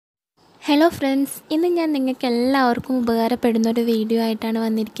Hello friends, ഇന്ന് ഞാൻ നിങ്ങൾക്ക് എല്ലാവർക്കും ഉപകാരപ്പെടുന്ന ഒരു വീഡിയോ ആയിട്ടാണ്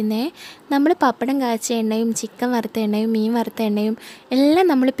വന്നിരിക്കുന്നത്. നമ്മൾ പപ്പടം കാച്ചിയ എണ്ണയും ചിക്കൻ വറുത്ത എണ്ണയും മീൻ വറുത്ത എണ്ണയും എല്ലാം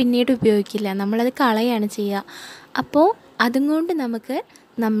നമ്മൾ പിന്നീട് ഉപയോഗിക്കില്ല, നമ്മളത് കളയാണ് ചെയ്യുക. അപ്പോൾ അതും കൊണ്ട് നമുക്ക്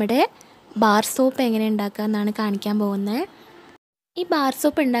നമ്മുടെ ബാർ സോപ്പ് എങ്ങനെ ഉണ്ടാക്കുക എന്നാണ് കാണിക്കാൻ പോകുന്നത്. ഈ ബാർ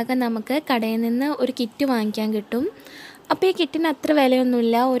സോപ്പ് ഉണ്ടാക്കാൻ നമുക്ക് കടയിൽ നിന്ന് ഒരു കിറ്റ് വാങ്ങിക്കാൻ കിട്ടും. അപ്പോൾ ഈ കിറ്റിന് അത്ര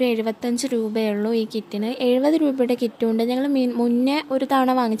വിലയൊന്നുമില്ല, ഒരു 75 രൂപയേ ഉള്ളൂ ഈ കിറ്റിന്. 70 രൂപയുടെ കിറ്റുണ്ട്. ഞങ്ങൾ മുന്നേ ഒരു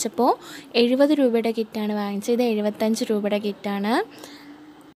തവണ വാങ്ങിച്ചപ്പോൾ 70 രൂപയുടെ കിറ്റാണ് വാങ്ങിച്ചത്. ഇത് 75 രൂപയുടെ കിറ്റാണ്.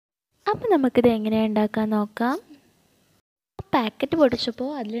 അപ്പോൾ നമുക്കിത് എങ്ങനെയാണ് ഉണ്ടാക്കാൻ നോക്കാം. പാക്കറ്റ്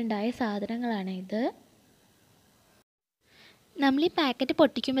പൊടിച്ചപ്പോൾ അതിലുണ്ടായ സാധനങ്ങളാണ് ഇത്. നമ്മൾ ഈ പാക്കറ്റ്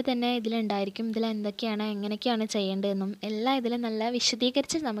പൊട്ടിക്കുമ്പോൾ തന്നെ ഇതിലുണ്ടായിരിക്കും ഇതിൽ എന്തൊക്കെയാണ് എങ്ങനെയൊക്കെയാണ് ചെയ്യേണ്ടതെന്നും എല്ലാം ഇതിൽ നല്ല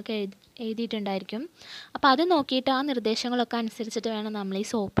വിശദീകരിച്ച് നമുക്ക് എഴുതിയിട്ടുണ്ടായിരിക്കും. അപ്പോൾ അത് നോക്കിയിട്ട് ആ നിർദ്ദേശങ്ങളൊക്കെ അനുസരിച്ചിട്ട് വേണം നമ്മൾ ഈ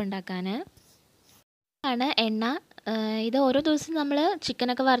സോപ്പ് ഉണ്ടാക്കാൻ. ആണ് എണ്ണ. ഇത് ഓരോ ദിവസം നമ്മൾ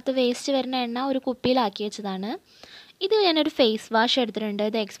ചിക്കനൊക്കെ വറുത്ത് വേസ്റ്റ് വരുന്ന എണ്ണ ഒരു കുപ്പിയിലാക്കി വെച്ചതാണ്. ഇത് ഞാനൊരു ഫേസ് വാഷ് എടുത്തിട്ടുണ്ട്.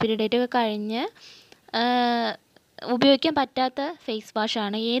 ഇത് എക്സ്പയറി ഡേറ്റ് ഒക്കെ കഴിഞ്ഞ് ഉപയോഗിക്കാൻ പറ്റാത്ത ഫേസ്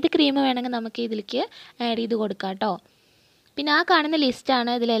വാഷാണ്. ഏത് ക്രീം വേണമെങ്കിൽ നമുക്ക് ഇതിലേക്ക് ആഡ് ചെയ്ത് കൊടുക്കാം കേട്ടോ. പിന്നെ ആ കാണുന്ന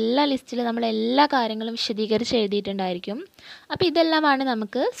ലിസ്റ്റാണ്. ഇതിലെല്ലാ ലിസ്റ്റിൽ നമ്മൾ എല്ലാ കാര്യങ്ങളും വിശദീകരിച്ച് എഴുതിയിട്ടുണ്ടായിരിക്കും. അപ്പോൾ ഇതെല്ലാമാണ്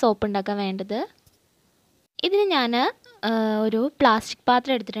നമുക്ക് സോപ്പ് ഉണ്ടാക്കാൻ വേണ്ടത്. ഇതിന് ഞാൻ ഒരു പ്ലാസ്റ്റിക്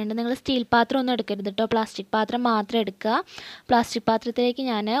പാത്രം എടുത്തിട്ടുണ്ട്. നിങ്ങൾ സ്റ്റീൽ പാത്രം ഒന്നും എടുക്കരുത് കേട്ടോ, പ്ലാസ്റ്റിക് പാത്രം മാത്രം എടുക്കുക. പ്ലാസ്റ്റിക് പാത്രത്തിലേക്ക്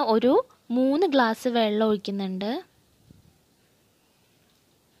ഞാൻ ഒരു 3 ഗ്ലാസ് വെള്ളം ഒഴിക്കുന്നുണ്ട്.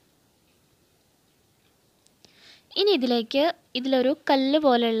 ഇനി ഇതിലൊരു കല്ല്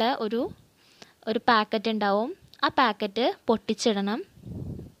പോലെയുള്ള ഒരു പാക്കറ്റ് ഉണ്ടാവും. ആ പാക്കറ്റ് പൊട്ടിച്ചിടണം.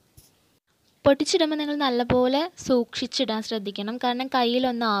 പൊട്ടിച്ചിടുമ്പോൾ നിങ്ങൾ നല്ലപോലെ സൂക്ഷിച്ചിടാൻ ശ്രദ്ധിക്കണം. കാരണം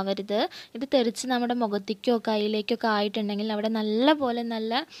കയ്യിലൊന്നും ആവരുത്. ഇത് തെറിച്ച് നമ്മുടെ മുഖത്തേക്കോ കയ്യിലേക്കൊക്കെ ആയിട്ടുണ്ടെങ്കിൽ അവിടെ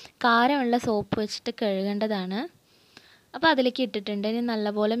നല്ല കാരമുള്ള സോപ്പ് വെച്ചിട്ട് കഴുകേണ്ടതാണ്. അപ്പോൾ അതിലേക്ക് ഇട്ടിട്ടുണ്ട്. ഇനി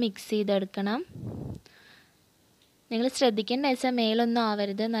നല്ലപോലെ മിക്സ് ചെയ്തെടുക്കണം. നിങ്ങൾ ശ്രദ്ധിക്കേണ്ടത് വെച്ചാൽ മേലൊന്നും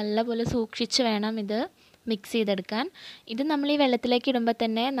ആവരുത്. നല്ലപോലെ സൂക്ഷിച്ച് വേണം ഇത് മിക്സ് ചെയ്തെടുക്കാൻ. ഇത് നമ്മൾ ഈ വെള്ളത്തിലേക്ക് ഇടുമ്പോൾ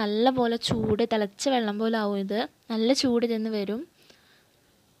തന്നെ നല്ലപോലെ ചൂട്, തിളച്ച വെള്ളം പോലെ ആവും. ഇത് നല്ല ചൂട് ചെന്ന് വരും.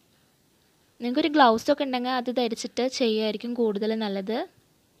 നിങ്ങൾക്കൊരു ഗ്ലൗസൊക്കെ ഉണ്ടെങ്കിൽ അത് ധരിച്ചിട്ട് ചെയ്യുമായിരിക്കും കൂടുതൽ നല്ലത്.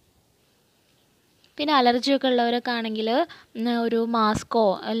 പിന്നെ അലർജിയൊക്കെ ഉള്ളവരൊക്കെ ആണെങ്കിൽ ഒരു മാസ്കോ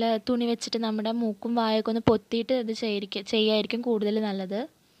അല്ല തുണി വെച്ചിട്ട് നമ്മുടെ മൂക്കും വായൊക്കെ ഒന്ന് പൊത്തിയിട്ട് ഇത് ചെയ്യായിരിക്കും കൂടുതൽ നല്ലത്.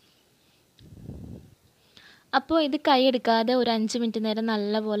 അപ്പോൾ ഇത് കൈ എടുക്കാതെ ഒരു 5 മിനിറ്റ് നേരം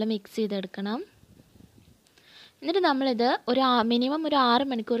നല്ലപോലെ മിക്സ് ചെയ്തെടുക്കണം. എന്നിട്ട് നമ്മളിത് മിനിമം ഒരു 6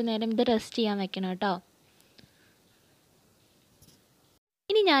 മണിക്കൂർ നേരം ഇത് റെസ്റ്റ് ചെയ്യാൻ വെക്കണം കേട്ടോ.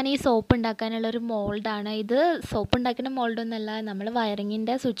 ഇനി ഞാൻ ഈ സോപ്പ് ഉണ്ടാക്കാനുള്ളൊരു മോൾഡാണ്. ഇത് സോപ്പ് ഉണ്ടാക്കുന്ന മോൾഡൊന്നുമല്ല, നമ്മൾ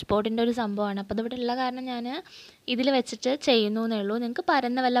വയറിങ്ങിൻ്റെ സ്വിച്ച് ബോർഡിൻ്റെ ഒരു സംഭവമാണ്. അപ്പോൾ അതിവിടെ ഉള്ള കാരണം ഞാൻ ഇതിൽ വെച്ചിട്ട് ചെയ്യുന്നു എന്നേ ഉള്ളൂ. നിങ്ങൾക്ക്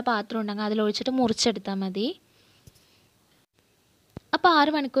പരന്ന വല്ല പാത്രം ഉണ്ടെങ്കിൽ അതിലൊഴിച്ചിട്ട് മുറിച്ചെടുത്താൽ മതി. അപ്പോൾ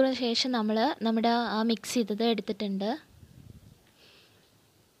 6 മണിക്കൂറിന് ശേഷം നമ്മൾ നമ്മുടെ ആ മിക്സ് ചെയ്തത് എടുത്തിട്ടുണ്ട്.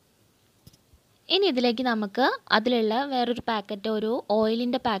 ഇനി ഇതിലേക്ക് നമുക്ക് അതിലുള്ള വേറൊരു പാക്കറ്റ്, ഒരു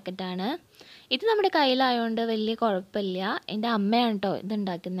ഓയിലിൻ്റെ പാക്കറ്റാണ്. ഇത് നമ്മുടെ കയ്യിലായതുകൊണ്ട് വലിയ കുഴപ്പമില്ല. എൻ്റെ അമ്മയാണ് കേട്ടോ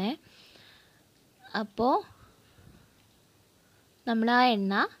ഇതുണ്ടാക്കുന്നത്. അപ്പോൾ നമ്മൾ ആ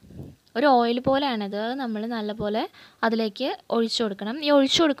എണ്ണ ഒരു ഓയിൽ പോലെയാണത്. നമ്മൾ നല്ലപോലെ അതിലേക്ക് ഒഴിച്ചു കൊടുക്കണം. ഈ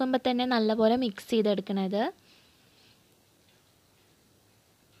ഒഴിച്ചു കൊടുക്കുമ്പോൾ തന്നെ നല്ലപോലെ മിക്സ് ചെയ്തെടുക്കണത്.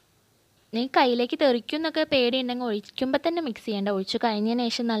 നിങ്ങൾക്ക് കയ്യിലേക്ക് തെറിക്കും എന്നൊക്കെ പേടിയുണ്ടെങ്കിൽ ഒഴിക്കുമ്പോൾ തന്നെ മിക്സ് ചെയ്യേണ്ട. ഒഴിച്ചു കഴിഞ്ഞതിന്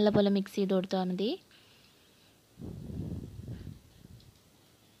ശേഷം നല്ലപോലെ മിക്സ് ചെയ്ത് കൊടുത്താൽ മതി.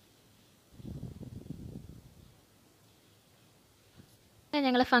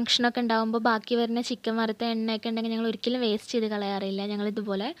 ഞങ്ങൾ ഫംഗ്ഷനൊക്കെ ഉണ്ടാകുമ്പോൾ ബാക്കി വരുന്ന ചിക്കൻ വറുത്ത എണ്ണയൊക്കെ ഉണ്ടെങ്കിൽ ഞങ്ങൾ ഒരിക്കലും വേസ്റ്റ് ചെയ്ത് കളയാറില്ല.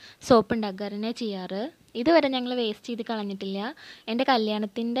 ഞങ്ങളിതുപോലെ സോപ്പ് ഉണ്ടാക്കുക തന്നെ ചെയ്യാറ്. ഇതുവരെ ഞങ്ങൾ വേസ്റ്റ് ചെയ്ത് കളഞ്ഞിട്ടില്ല. എൻ്റെ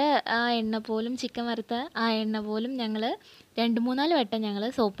കല്യാണത്തിൻ്റെ ആ എണ്ണ പോലും, ചിക്കൻ വറുത്ത ആ എണ്ണ പോലും ഞങ്ങൾ 2-3-4 വട്ടം ഞങ്ങൾ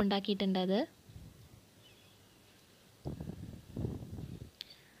സോപ്പ് ഉണ്ടാക്കിയിട്ടുണ്ട്. അത്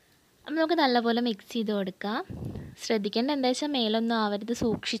അപ്പം നമുക്ക് നല്ലപോലെ മിക്സ് ചെയ്ത് കൊടുക്കാം. ശ്രദ്ധിക്കേണ്ട എന്താ വെച്ചാൽ മേലൊന്നും ആവരുത്,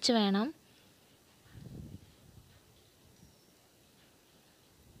 സൂക്ഷിച്ച് വേണം.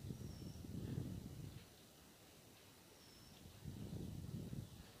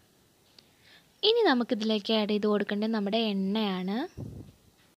 ഇനി നമുക്കിതിലേക്ക് ആഡ് ചെയ്ത് കൊടുക്കേണ്ടത് നമ്മുടെ എണ്ണയാണ്.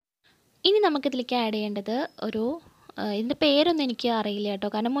 ഇനി നമുക്കിതിലേക്ക് ആഡ് ചെയ്യേണ്ടത് ഇതിൻ്റെ പേരൊന്നും എനിക്ക് അറിയില്ല കേട്ടോ,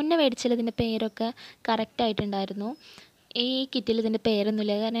 കാരണം മുന്നേ മേടിച്ചാൽ ഇതിൻ്റെ പേരൊക്കെ കറക്റ്റായിട്ടുണ്ടായിരുന്നു. ഈ കിറ്റിൽ ഇതിൻ്റെ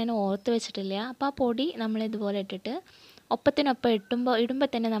പേരൊന്നുമില്ല, കാരണം ഞാൻ ഓർത്ത് വെച്ചിട്ടില്ല. അപ്പോൾ ആ പൊടി നമ്മളിതുപോലെ ഇട്ടിട്ട് ഒപ്പത്തിനൊപ്പം ഇടുമ്പോൾ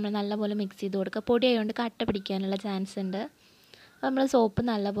തന്നെ നമ്മൾ നല്ലപോലെ മിക്സ് ചെയ്ത് കൊടുക്കുക. പൊടി ആയതുകൊണ്ട് കട്ട പിടിക്കാനുള്ള ചാൻസ് ഉണ്ട്. അപ്പോൾ നമ്മൾ സോപ്പ്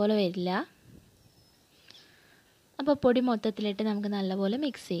നല്ലപോലെ വരില്ല. അപ്പോൾ പൊടി മൊത്തത്തിലിട്ട് നമുക്ക് നല്ലപോലെ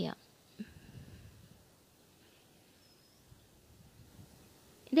മിക്സ് ചെയ്യാം.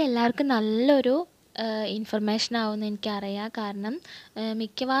 ഇതെല്ലാവർക്കും നല്ലൊരു ഇൻഫർമേഷൻ ആവുമെന്ന് എനിക്കറിയാം. കാരണം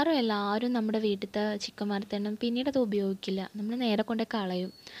മിക്കവാറും എല്ലാവരും നമ്മുടെ വീട്ടിലത്തെ ചിക്കൻ വറുത്തെണ്ണ പിന്നീട് അത് ഉപയോഗിക്കില്ല, നമ്മൾ നേരെ കൊണ്ട്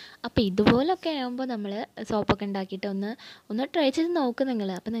കളയും. അപ്പോൾ ഇതുപോലൊക്കെ ആകുമ്പോൾ നമ്മൾ സോപ്പൊക്കെ ഉണ്ടാക്കിയിട്ട് ഒന്ന് ട്രൈ ചെയ്ത് നോക്ക്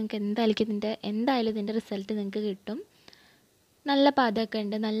നിങ്ങൾ. അപ്പോൾ നിങ്ങൾക്ക് എന്തായാലും ഇതിൻ്റെ റിസൾട്ട് നിങ്ങൾക്ക് കിട്ടും. നല്ല പതമൊക്കെ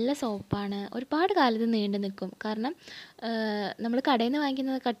ഉണ്ട്, നല്ല സോപ്പാണ്, ഒരുപാട് കാലത്ത് നീണ്ടു നിൽക്കും. കാരണം നമ്മൾ കടയിൽ നിന്ന്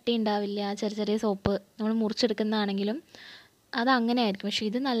വാങ്ങിക്കുന്നത് കട്ടി ഉണ്ടാവില്ല. ചെറിയ ചെറിയ സോപ്പ് നമ്മൾ മുറിച്ചെടുക്കുന്നതാണെങ്കിലും അതങ്ങനെ ആയിരിക്കും. പക്ഷേ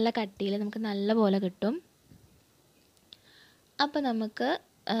ഇത് നല്ല കട്ടിയിൽ നമുക്ക് നല്ല പോലെ കിട്ടും. അപ്പോൾ നമുക്ക്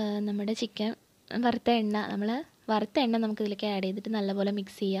നമ്മുടെ ചിക്കൻ വറുത്ത എണ്ണ നമുക്ക് ഇതിലേക്ക് ആഡ് ചെയ്തിട്ട് നല്ലപോലെ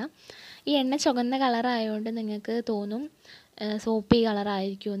മിക്സ് ചെയ്യാം. ഈ എണ്ണ ചുവന്ന കളറായതുകൊണ്ട് നിങ്ങൾക്ക് തോന്നും സോപ്പ് ഈ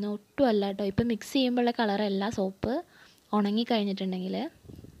കളറായിരിക്കുമെന്ന്. ഒട്ടും അല്ല കേട്ടോ. ഇപ്പം മിക്സ് ചെയ്യുമ്പോഴുള്ള കളറല്ല സോപ്പ് ഉണങ്ങിക്കഴിഞ്ഞിട്ടുണ്ടെങ്കിൽ.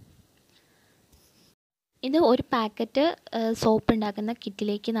 ഇത് ഒരു പാക്കറ്റ് സോപ്പ് ഉണ്ടാക്കുന്ന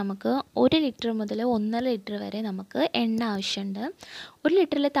കിറ്റിലേക്ക് നമുക്ക് 1 ലിറ്റർ മുതൽ 1.5 ലിറ്റർ വരെ നമുക്ക് എണ്ണ ആവശ്യമുണ്ട്. 1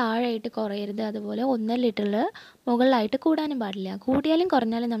 ലിറ്ററിൽ താഴെയായിട്ട് കുറയരുത്, അതുപോലെ 1.5 ലിറ്ററിൽ മുകളിലായിട്ട് കൂടാനും പാടില്ല. കൂടിയാലും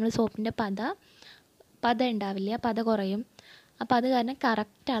കുറഞ്ഞാലും നമ്മൾ സോപ്പിൻ്റെ പത ഉണ്ടാവില്ല, പത കുറയും. അപ്പോൾ അത് കാരണം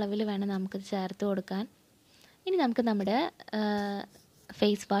കറക്റ്റ് അളവിൽ വേണം നമുക്കിത് ചേർത്ത് കൊടുക്കാൻ. ഇനി നമുക്ക് നമ്മുടെ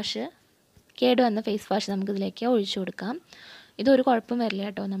ഫേസ് വാഷ്, കേടുവന്ന ഫേസ് വാഷ് നമുക്കിതിലേക്ക് ഒഴിച്ചു കൊടുക്കാം. ഇതൊരു കുഴപ്പം വരില്ല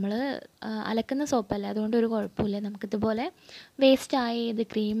കേട്ടോ, നമ്മൾ അലക്കുന്ന സോപ്പല്ല, അതുകൊണ്ട് ഒരു കുഴപ്പമില്ല. നമുക്കിതുപോലെ വേസ്റ്റായ ഇത്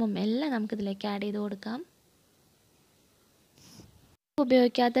ക്രീമും എല്ലാം നമുക്കിതിലേക്ക് ആഡ് ചെയ്ത് കൊടുക്കാം.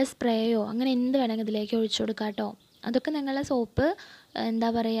 ഉപയോഗിക്കാത്ത സ്പ്രേയോ അങ്ങനെ എന്ത് വേണമെങ്കിൽ ഇതിലേക്ക് ഒഴിച്ചു കൊടുക്കാം കേട്ടോ. അതൊക്കെ നിങ്ങളുടെ സോപ്പ്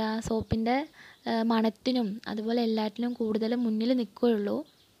സോപ്പിൻ്റെ മണത്തിനും അതുപോലെ എല്ലാറ്റിനും കൂടുതൽ മുന്നിൽ നിൽക്കുകയുള്ളൂ.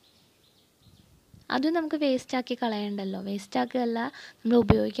 അതും നമുക്ക് വേസ്റ്റാക്കി കളയണ്ടല്ലോ. വേസ്റ്റാക്കുകയല്ല, നമ്മൾ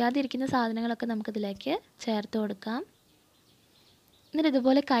ഉപയോഗിക്കാതിരിക്കുന്ന സാധനങ്ങളൊക്കെ നമുക്കിതിലേക്ക് ചേർത്ത് കൊടുക്കാം. എന്നിട്ട്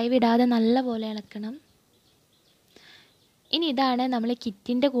ഇതുപോലെ കൈവിടാതെ നല്ലപോലെ ഇളക്കണം. ഇനി ഇതാണ് നമ്മൾ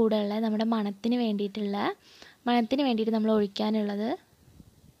കിറ്റിൻ്റെ കൂടെയുള്ള നമ്മുടെ മണത്തിന് വേണ്ടിയിട്ട് നമ്മൾ ഒഴിക്കാനുള്ളത്.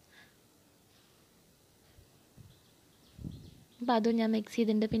 അപ്പോൾ അതും ഞാൻ മിക്സ്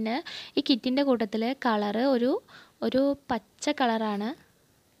ചെയ്തിട്ടുണ്ട്. പിന്നെ ഈ കിറ്റിൻ്റെ കൂട്ടത്തിൽ കളറ് ഒരു പച്ച കളറാണ്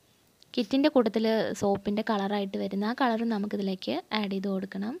കിറ്റിൻ്റെ കൂട്ടത്തിൽ സോപ്പിൻ്റെ കളറായിട്ട് വരുന്ന. ആ കളറും നമുക്കിതിലേക്ക് ആഡ് ചെയ്ത്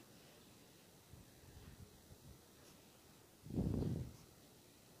കൊടുക്കണം.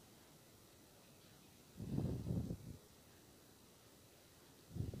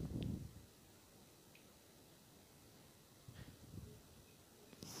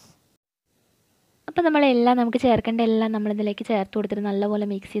 അപ്പോൾ നമ്മളെല്ലാം നമുക്ക് ചേർക്കേണ്ട എല്ലാം നമ്മളിതിലേക്ക് ചേർത്ത് കൊടുത്തിട്ട് നല്ലപോലെ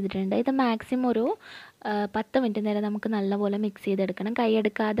മിക്സ് ചെയ്തിട്ടുണ്ട്. ഇത് മാക്സിമം ഒരു 10 മിനിറ്റ് നേരം നമുക്ക് നല്ലപോലെ മിക്സ് ചെയ്തെടുക്കണം.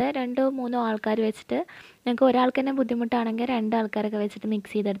 കൈയെടുക്കാതെ 2-3 ആൾക്കാർ വെച്ചിട്ട്, നിങ്ങൾക്ക് ഒരാൾക്ക് തന്നെ ബുദ്ധിമുട്ടാണെങ്കിൽ 2 ആൾക്കാരൊക്കെ വെച്ചിട്ട്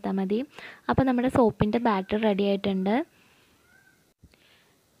മിക്സ് ചെയ്തെടുത്താൽ മതി. അപ്പോൾ നമ്മുടെ സോപ്പിൻ്റെ ബാറ്റർ റെഡി ആയിട്ടുണ്ട്.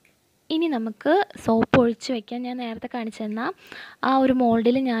 ഇനി നമുക്ക് സോപ്പ് ഒഴിച്ച് വയ്ക്കാൻ ഞാൻ നേരത്തെ കാണിച്ചു തന്ന ആ ഒരു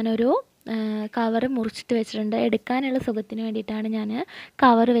മോൾഡിൽ ഞാനൊരു കവർ മുറിച്ചിട്ട് വെച്ചിട്ടുണ്ട്. എടുക്കാനുള്ള സുഖത്തിന് വേണ്ടിയിട്ടാണ് ഞാൻ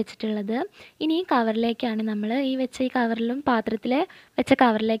കവർ വെച്ചിട്ടുള്ളത്. ഇനി ഈ കവറിലേക്കാണ് നമ്മൾ ഈ കവറിലും പാത്രത്തിൽ വെച്ച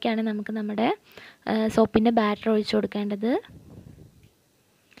കവറിലേക്കാണ് നമുക്ക് നമ്മുടെ സോപ്പിൻ്റെ ബാറ്റർ ഒഴിച്ചു കൊടുക്കേണ്ടത്.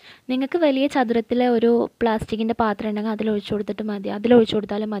 നിങ്ങൾക്ക് വലിയ ചതുരത്തിലെ ഒരു പ്ലാസ്റ്റിക്കിൻ്റെ പാത്രം ഉണ്ടെങ്കിൽ അതിലൊഴിച്ചു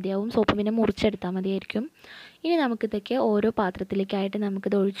കൊടുത്താലും മതിയാവും. സോപ്പ് പിന്നെ മുറിച്ചെടുത്താൽ മതിയായിരിക്കും. ഇനി നമുക്കിതൊക്കെ ഓരോ പാത്രത്തിലേക്കായിട്ട്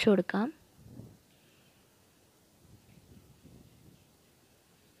നമുക്കിത് ഒഴിച്ചു കൊടുക്കാം.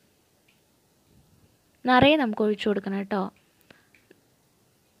 നിറയെ നമുക്ക് ഒഴിച്ചു കൊടുക്കണം കേട്ടോ.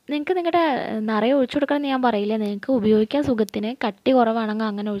 നിങ്ങളുടെ നിറയെ ഒഴിച്ചു കൊടുക്കണം എന്ന് ഞാൻ പറയില്ല. നിങ്ങൾക്ക് ഉപയോഗിക്കാൻ സുഖത്തിന് കട്ടി കുറവാണെങ്കിൽ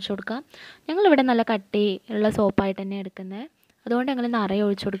അങ്ങനെ ഒഴിച്ചു കൊടുക്കാം. ഞങ്ങളിവിടെ നല്ല കട്ടി ഉള്ള സോപ്പായിട്ട് തന്നെ എടുക്കുന്നത്, അതുകൊണ്ട് ഞങ്ങൾ നിറയെ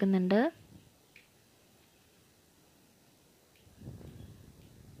ഒഴിച്ചു കൊടുക്കുന്നുണ്ട്.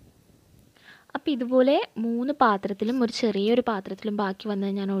 അപ്പോൾ ഇതുപോലെ 3 പാത്രത്തിലും ഒരു ചെറിയൊരു പാത്രത്തിലും ബാക്കി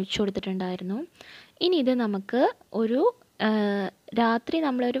വന്നത് ഞാൻ ഒഴിച്ചു കൊടുത്തിട്ടുണ്ടായിരുന്നു. ഇനി ഇത് നമുക്ക് രാത്രി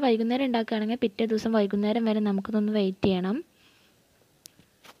നമ്മളൊരു വൈകുന്നേരം ഉണ്ടാക്കുകയാണെങ്കിൽ പിറ്റേ ദിവസം വൈകുന്നേരം വരെ നമുക്കിതൊന്ന് വെയിറ്റ് ചെയ്യണം.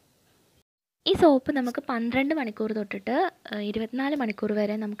 ഈ സോപ്പ് നമുക്ക് 12 മണിക്കൂർ തൊട്ടിട്ട് 24 മണിക്കൂർ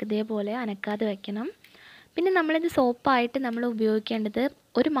വരെ നമുക്ക് ഇതേപോലെ അനക്കാതെ വയ്ക്കണം. പിന്നെ നമ്മളിത് സോപ്പായിട്ട് നമ്മൾ ഉപയോഗിക്കേണ്ടത്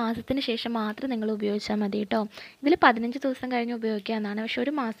 1 മാസത്തിന് ശേഷം മാത്രം നിങ്ങൾ ഉപയോഗിച്ചാൽ മതി കേട്ടോ. ഇതിൽ 15 ദിവസം കഴിഞ്ഞ് ഉപയോഗിക്കാമെന്നാണ്, പക്ഷേ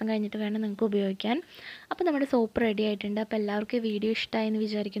 1 മാസം കഴിഞ്ഞിട്ട് വേണം നിങ്ങൾക്ക് ഉപയോഗിക്കാൻ. അപ്പോൾ നമ്മുടെ സോപ്പ് റെഡി ആയിട്ടുണ്ട്. അപ്പോൾ എല്ലാവർക്കും ഈ വീഡിയോ ഇഷ്ടമായി എന്ന്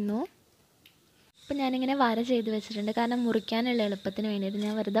വിചാരിക്കുന്നു. അപ്പോൾ ഞാനിങ്ങനെ വര ചെയ്ത് വെച്ചിട്ടുണ്ട്, കാരണം മുറിക്കാനുള്ള എളുപ്പത്തിന് വേണ്ടിയിട്ട്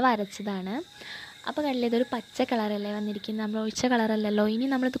ഞാൻ വെറുതെ വരച്ചതാണ്. അപ്പോൾ കണ്ടില്ലേ, ഇതൊരു പച്ച കളറല്ലേ വന്നിരിക്കുന്നത്, നമ്മൾ ഒഴിച്ച കളറല്ലല്ലോ. ഇനി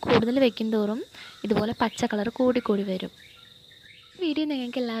നമ്മളിത് കൂടുതൽ വെക്കും തോറും ഇതുപോലെ പച്ച കളർ കൂടി വരും. വീഡിയോ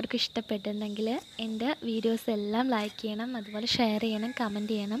നിങ്ങൾക്ക് എല്ലാവർക്കും ഇഷ്ടപ്പെട്ടിട്ടുണ്ടെങ്കിൽ എൻ്റെ വീഡിയോസ് എല്ലാം ലൈക്ക് ചെയ്യണം, അതുപോലെ ഷെയർ ചെയ്യണം,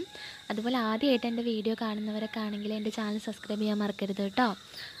 കമൻറ്റ് ചെയ്യണം. അതുപോലെ ആദ്യമായിട്ട് എൻ്റെ വീഡിയോ കാണുന്നവരൊക്കെ ആണെങ്കിൽ എൻ്റെ ചാനൽ സബ്സ്ക്രൈബ് ചെയ്യാൻ മറക്കരുത് കേട്ടോ.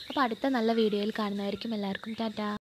 അപ്പോൾ അടുത്ത നല്ല വീഡിയോയിൽ കാണുന്നവരിക്കും എല്ലാവർക്കും ടാറ്റാ.